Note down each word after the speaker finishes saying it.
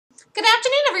Good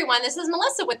afternoon, everyone. This is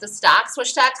Melissa with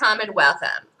thestockswoosh.com and welcome.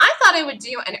 I thought I would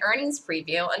do an earnings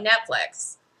preview on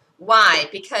Netflix. Why?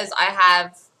 Because I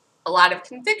have a lot of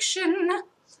conviction.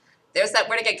 There's that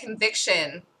word again,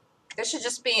 conviction. There should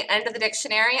just be end of the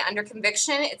dictionary. Under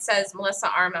conviction, it says Melissa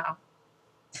Armo.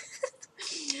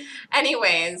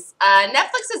 Anyways,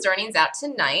 Netflix's earnings out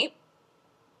tonight.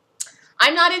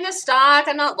 I'm not in the stock,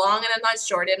 I'm not long, and I'm not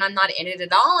short it, I'm not in it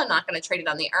at all. I'm not going to trade it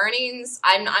on the earnings.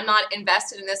 I'm not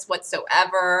invested in this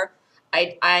whatsoever.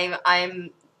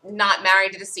 I'm not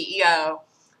married to the CEO,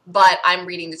 but I'm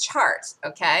reading the chart,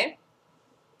 okay?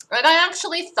 And I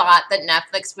actually thought that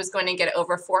Netflix was going to get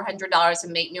over $400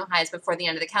 and make new highs before the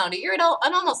end of the calendar year, and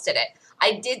almost did it.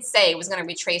 I did say it was going to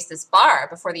retrace this bar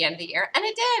before the end of the year, and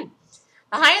it did.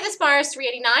 The high of this bar is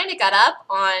 $3.89. It got up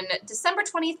on December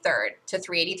 23rd to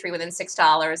 $3.83 within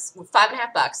 $6 with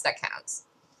 $5.50. That counts.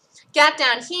 Gap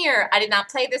down here, I did not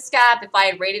play this gap. If I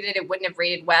had rated it, it wouldn't have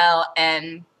rated well.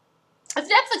 And if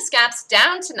Netflix gaps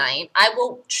down tonight, I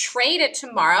will trade it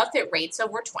tomorrow if it rates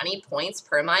over 20 points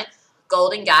per my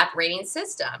golden gap rating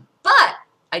system. But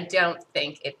I don't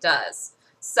think it does.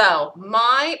 So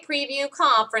my preview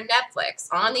call for Netflix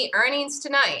on the earnings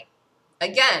tonight.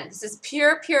 Again, this is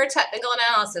pure technical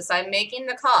analysis. I'm making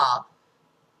the call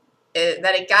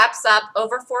that it gaps up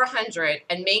over 400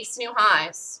 and makes new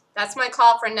highs. That's my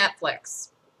call for Netflix.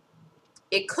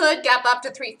 It could gap up to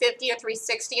 350 or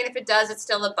 360, and if it does, it's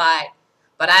still a buy.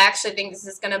 But I actually think this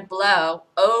is going to blow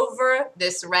over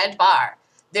this red bar.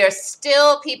 There's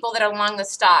still people that are long the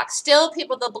stock, still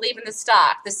people that believe in the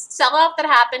stock. The sell-off that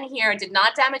happened here did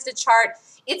not damage the chart.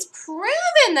 It's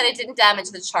proven that it didn't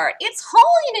damage the chart. It's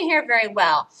holding in here very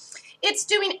well. It's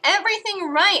doing everything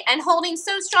right and holding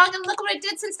so strong. And look what it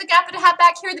did since the gap it had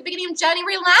back here at the beginning of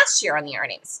January last year on the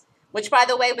earnings, which, by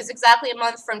the way, was exactly a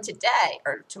month from today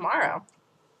or tomorrow.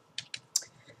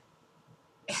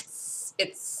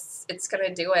 It's going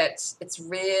to do it. It's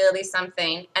really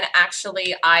something. And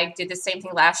actually, I did the same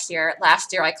thing last year.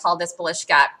 Last year, I called this bullish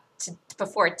gap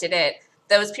before it did it.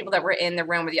 Those people that were in the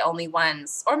room were the only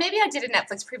ones. Or maybe I did a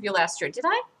Netflix preview last year. Did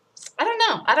I? I don't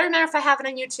know. I don't remember if I have it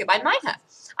on YouTube. I might have.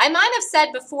 I might have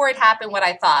said before it happened what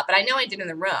I thought, but I know I did in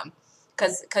the room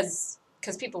because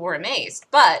people were amazed.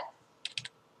 But,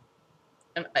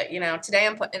 you know, today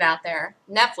I'm putting it out there.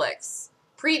 Netflix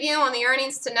preview on the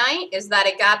earnings tonight is that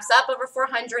it gaps up over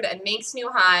 400 and makes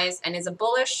new highs and is a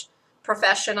bullish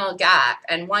professional gap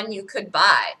and one you could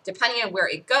buy depending on where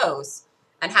it goes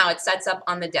and how it sets up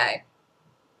on the day.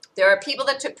 There are people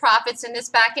that took profits in this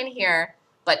back in here,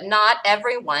 but not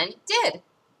everyone did.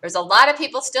 There's a lot of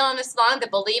people still in this long that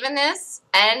believe in this,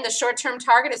 and the short-term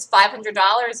target is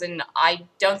 $500, and I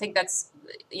don't think that's,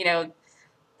 you know,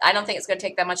 I don't think it's going to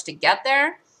take that much to get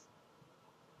there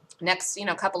next, you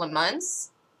know, couple of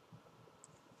months.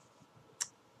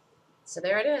 So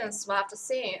there it is. We'll have to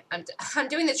see. I'm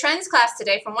doing the trends class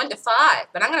today from 1 to 5,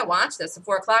 but I'm going to watch this at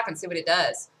 4 o'clock and see what it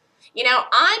does. You know,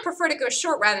 I prefer to go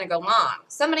short rather than go long.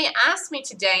 Somebody asked me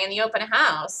today in the open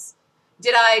house,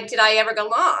 did I ever go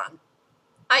long?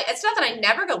 It's not that I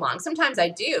never go long. Sometimes I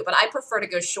do, but I prefer to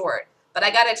go short. But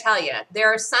I got to tell you,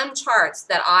 there are some charts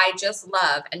that I just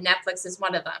love, and Netflix is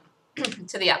one of them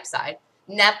to the upside.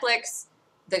 Netflix,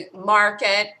 the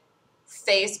market,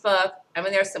 Facebook. I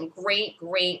mean, there's some great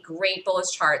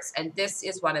bullish charts, and this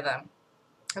is one of them.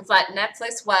 In fact,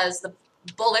 Netflix was the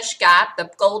bullish gap,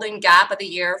 the golden gap of the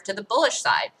year to the bullish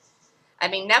side. I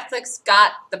mean, Netflix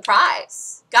got the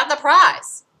prize.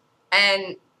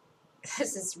 And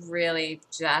this is really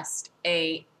just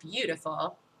a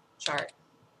beautiful chart.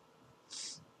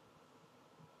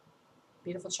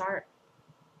 Beautiful chart.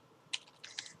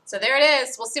 So there it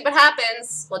is. We'll see what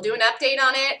happens. We'll do an update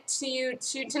on it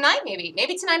to tonight maybe.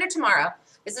 Maybe tonight or tomorrow.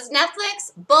 This is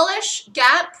Netflix bullish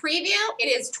gap preview. It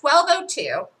is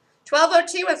 12:02.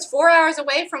 12:02 is 4 hours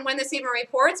away from when this even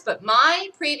reports, but my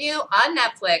preview on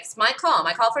Netflix, my call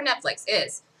for Netflix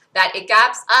is that it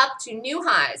gaps up to new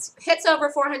highs, hits over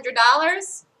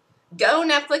 $400. Go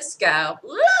Netflix, go.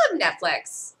 Love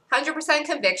Netflix. 100%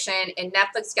 conviction in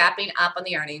Netflix gapping up on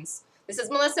the earnings. This is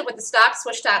Melissa with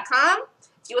thestockswoosh.com.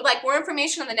 If you would like more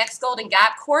information on the next Golden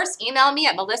Gap course, email me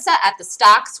at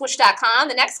melissa@thestockswoosh.com.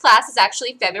 The next class is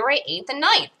actually February 8th and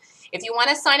 9th. If you want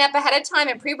to sign up ahead of time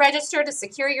and pre-register to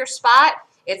secure your spot,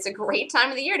 it's a great time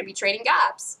of the year to be trading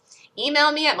gaps.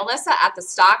 Email me at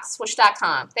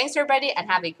melissa@thestockswoosh.com. Thanks, everybody, and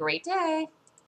have a great day.